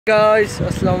Guys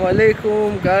अस्सलाम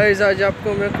वालेकुम guys, आज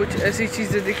आपको मैं कुछ ऐसी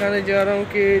चीज़ें दिखाने जा रहा हूँ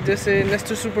कि जैसे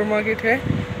नेस्टो सुपरमार्केट है,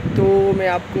 तो मैं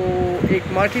आपको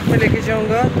एक मार्केट में लेके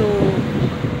जाऊँगा, तो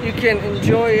you can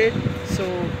enjoy it. So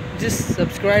just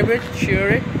subscribe it,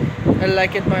 share it and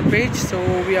like it my page. So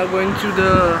we are going to the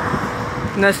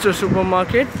Nesto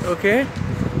supermarket. Okay,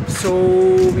 so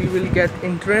we will get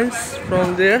entrance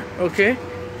from there. Okay,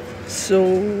 so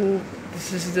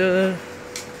this is the,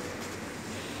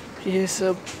 ये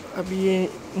सब अभी ये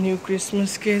new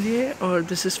Christmas के लिए, और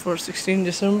this is for 16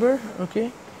 December. Okay,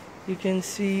 you can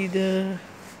see the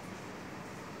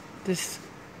this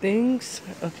things.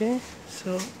 Okay,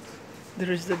 so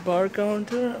there is the bar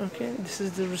counter. Okay, this is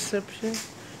the reception.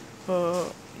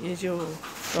 और ये जो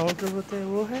काउंटर होता है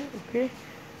वो है. ओके,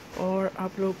 और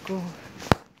आप लोग को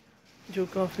जो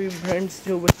काफ़ी ब्रांड्स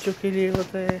जो बच्चों के लिए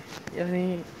होता है,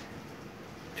 यानी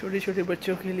छोटे छोटे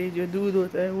बच्चों के लिए जो दूध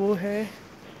होता है वो है,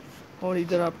 और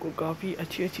इधर आपको काफ़ी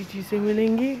अच्छी अच्छी चीज़ें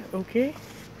मिलेंगी. ओके,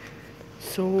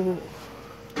 सो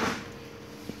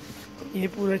ये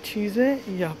पूरा चीज़ है.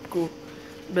 ये आपको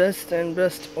बेस्ट एंड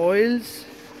बेस्ट ऑयल्स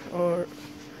और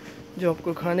जो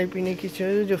आपको खाने पीने की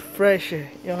चीज़ें जो फ्रेश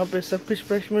है, यहाँ पे सब कुछ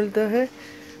फ्रेश मिलता है.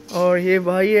 और ये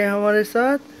भाई है हमारे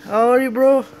साथ. How are you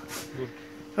bro?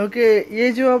 Okay,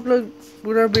 ये जो आप लोग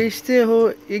पूरा बेचते हो,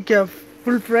 ये क्या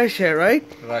फुल फ्रेश है? राइट.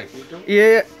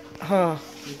 ये हाँ,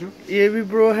 ये भी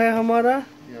ब्रो है हमारा.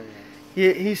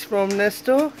 ये he is from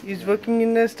नेस्टो, he is working in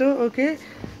नेस्टो. Okay,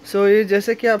 सो ये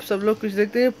जैसे कि आप सब लोग कुछ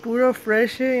देखते हैं, पूरा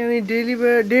फ्रेश है, यानी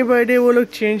डे बाय डे वो लोग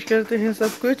चेंज करते हैं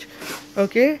सब कुछ.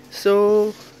 ओके,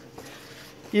 सो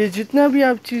ये जितना भी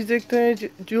आप चीज़ देखते हैं,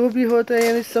 जो भी होता है,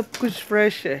 यानी सब कुछ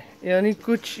फ्रेश है,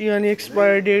 यानी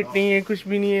एक्सपायर डेट नहीं है, कुछ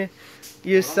भी नहीं है.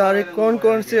 ये सारे कौन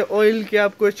कौन से ऑयल के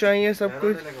आपको चाहिए, सब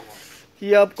कुछ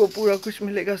ये आपको पूरा कुछ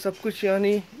मिलेगा, सब कुछ,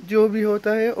 यानी जो भी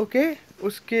होता है. ओके,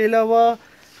 उसके अलावा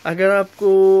अगर आपको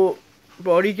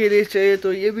बॉडी के लिए चाहिए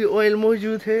तो ये भी ऑयल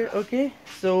मौजूद है. ओके,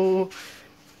 सो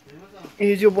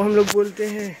ये जो हम लोग बोलते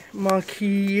हैं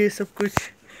माखी, ये सब कुछ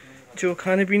जो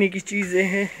खाने पीने की चीज़ें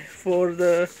हैं for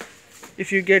the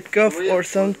if you get कफ और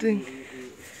समथिंग.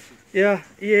 या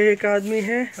ये एक आदमी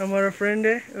है, हमारा फ्रेंड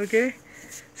है. Okay,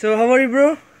 so how are you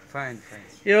bro? Fine.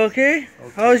 You okay?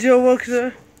 How's your work,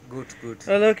 sir? Good.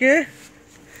 All okay?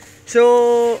 So,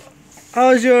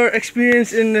 how's your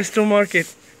experience in Nesto market?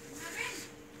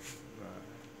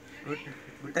 Good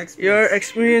experience. Your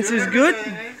experience is good?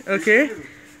 Okay.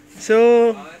 So,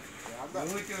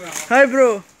 hi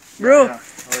bro.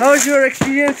 How's your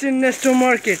experience in Nesto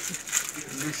market?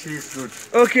 This is good.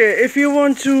 Okay, if you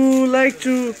want to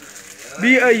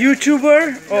be a YouTuber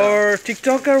or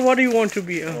TikToker, what do you want to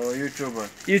be?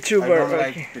 YouTuber. YouTuber. I don't Okay.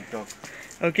 like TikTok.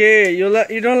 Okay,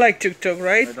 you don't like TikTok,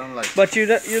 right? I don't like. But you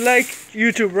like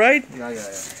YouTube, right?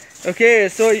 Yeah. Okay,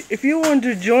 so if you want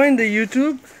to join the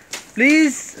YouTube,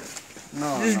 please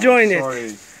No. just join sorry.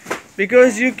 it,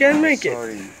 because you can make it.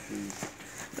 Sorry.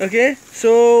 Please. Okay,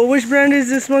 so which brand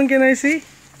is this one? Can I see?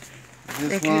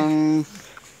 This Okay. one.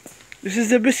 This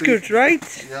is the biscuit, right?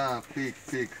 Yeah,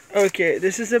 pig. Okay,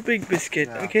 this is a pig biscuit.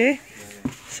 Yeah. Okay,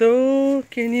 so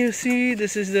can you see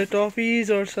this is the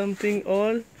toffees or something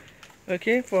all?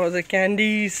 Okay, for the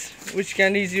candies, which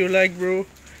candies you like, bro?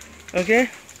 Okay,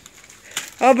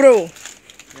 bro,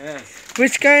 Yes.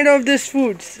 which kind of this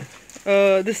foods,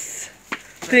 this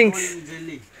things,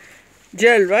 Jelly.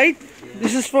 gel, right? Yeah.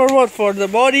 This is for what? For the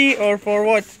body or for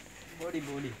what? Body.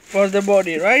 For the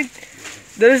body, right?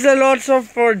 There is a lots of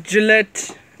for Gillette,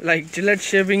 like Gillette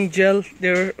shaving gel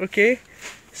there. Okay,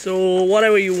 so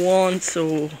whatever you want.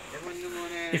 So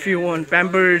if you want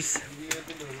Pampers,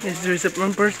 yes, there is a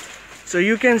Pampers. So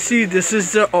you can see this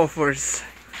is the offers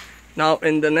now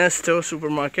in the Nesto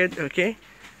supermarket. Okay,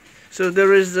 so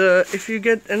there is the, if you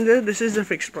get in there, this is the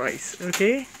fixed price.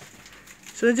 Okay,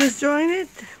 so just join it.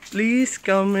 Please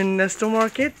come in Nesto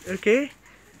market. Okay,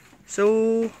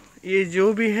 so ये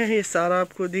जो भी है ये सारा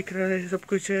आपको दिख रहा है, सब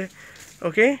कुछ है.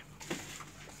 ओके,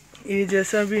 ये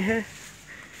जैसा भी है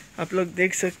आप लोग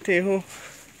देख सकते हो.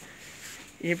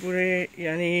 ये पूरे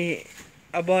यानी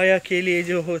अबाया के लिए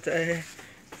जो होता है,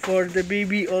 for the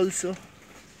baby also,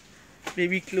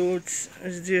 baby clothes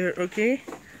is there. Okay,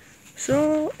 so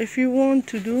if you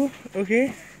want to do, okay,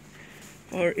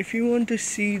 और if you want to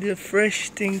see the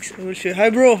fresh things. Hi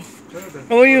bro,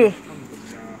 how are you?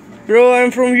 Bro,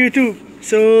 I'm from YouTube.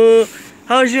 So,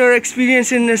 how's your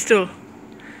experience in Nesto?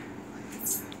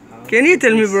 Can you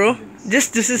tell me, bro?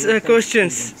 Just this is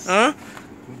questions.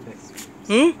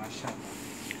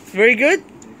 Very good.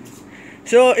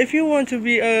 So, if you want to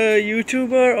be a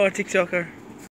YouTuber or TikToker,